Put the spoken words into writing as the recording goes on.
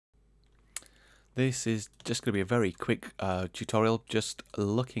This is just going to be a very quick tutorial, just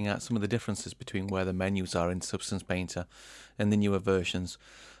looking at some of the differences between where the menus are in Substance Painter and the newer versions.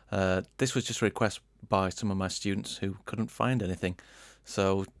 This was just a request by some of my students who couldn't find anything,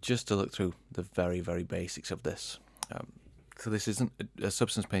 so just to look through the very basics of this. So this isn't a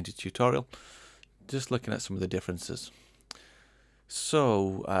Substance Painter tutorial, just looking at some of the differences.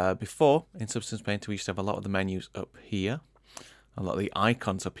 So before, in Substance Painter, we used to have a lot of the menus up here, a lot of the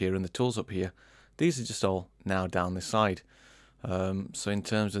icons up here and the tools up here. These are just all now down this side. So in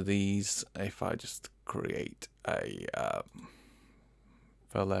terms of these, if I just create a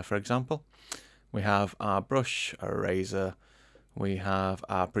fill there, for example, we have our brush, our eraser, we have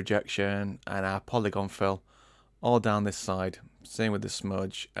our projection and our polygon fill all down this side. Same with the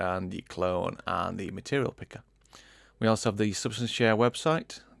smudge and the clone and the material picker. We also have the Substance Share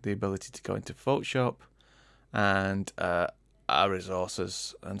website, the ability to go into Photoshop, and our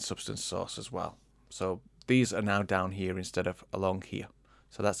resources and substance source as well. So these are now down here instead of along here.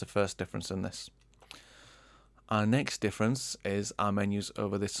 So that's the first difference in this. Our next difference is our menus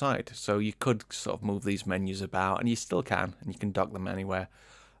over this side. So you could sort of move these menus about, and you still can, and you can dock them anywhere.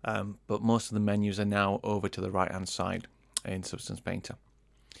 But most of the menus are now over to the right hand side in Substance Painter.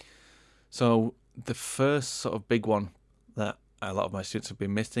 So the first sort of big one that a lot of my students have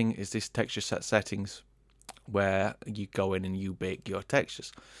been missing is this texture set settings, where you go in and you bake your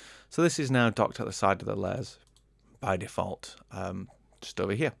textures. So this is now docked at the side of the layers by default, just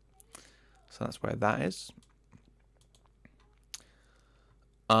over here. So that's where that is.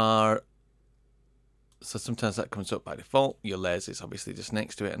 So sometimes that comes up by default. Your layers is obviously just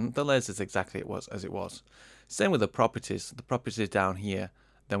next to it, and the layers is exactly as it was. Same with the properties. The properties down here.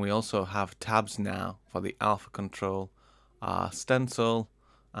 Then we also have tabs now for the alpha control, our stencil,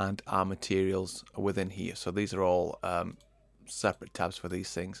 and our materials are within here. So these are all separate tabs for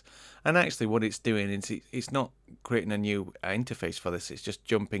these things. And actually what it's doing is it's not creating a new interface for this, it's just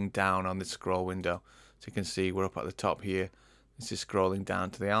jumping down on the scroll window. So you can see we're up at the top here. This is scrolling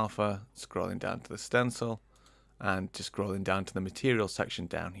down to the alpha, scrolling down to the stencil, and just scrolling down to the material section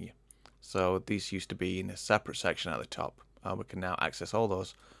down here. So these used to be in a separate section at the top. We can now access all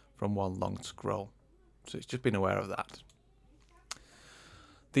those from one long scroll. So it's just been aware of that.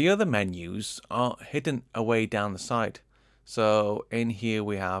 The other menus are hidden away down the side. So in here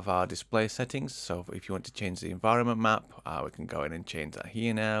we have our display settings. So if you want to change the environment map, we can go in and change that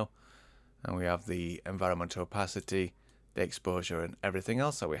here now. And we have the environmental opacity, the exposure, and everything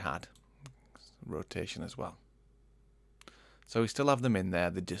else that we had. Rotation as well. So we still have them in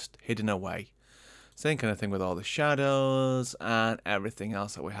there, they're just hidden away. Same kind of thing with all the shadows and everything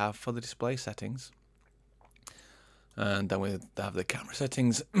else that we have for the display settings. And then we have the camera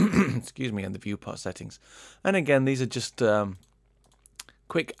settings, excuse me, and the viewport settings. And again, these are just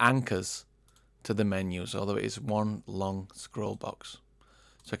quick anchors to the menus, although it is one long scroll box.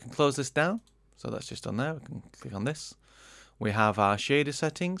 So I can close this down. So that's just on there. We can click on this. We have our shader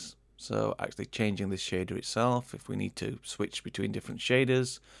settings. So actually changing this shader itself, if we need to switch between different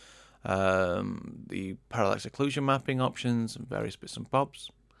shaders. The parallax occlusion mapping options and various bits and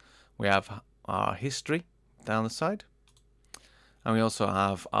bobs. We have our history down the side, and we also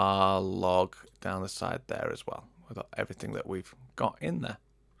have our log down the side there as well, with everything that we've got in there.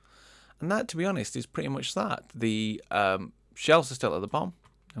 And that, to be honest, is pretty much that. The shelves are still at the bottom,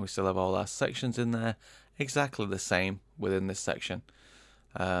 and we still have all our sections in there, exactly the same within this section.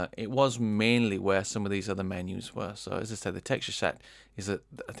 It was mainly where some of these other menus were. So as I said, the texture set is I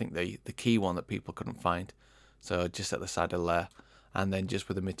think the key one that people couldn't find. So just at the side of the layer, and then just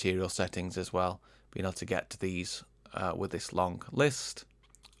with the material settings as well, being able to get to these with this long list,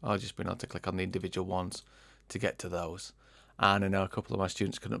 or just being able to click on the individual ones to get to those. And I know a couple of my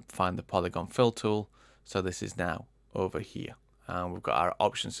students couldn't find the Polygon fill tool, so this is now over here. And we've got our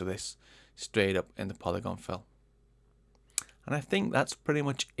options for this straight up in the Polygon fill. And I think that's pretty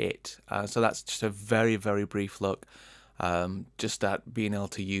much it. So that's just a very brief look just at being able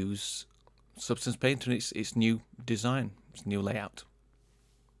to use Substance Painter and its new design, its new layout.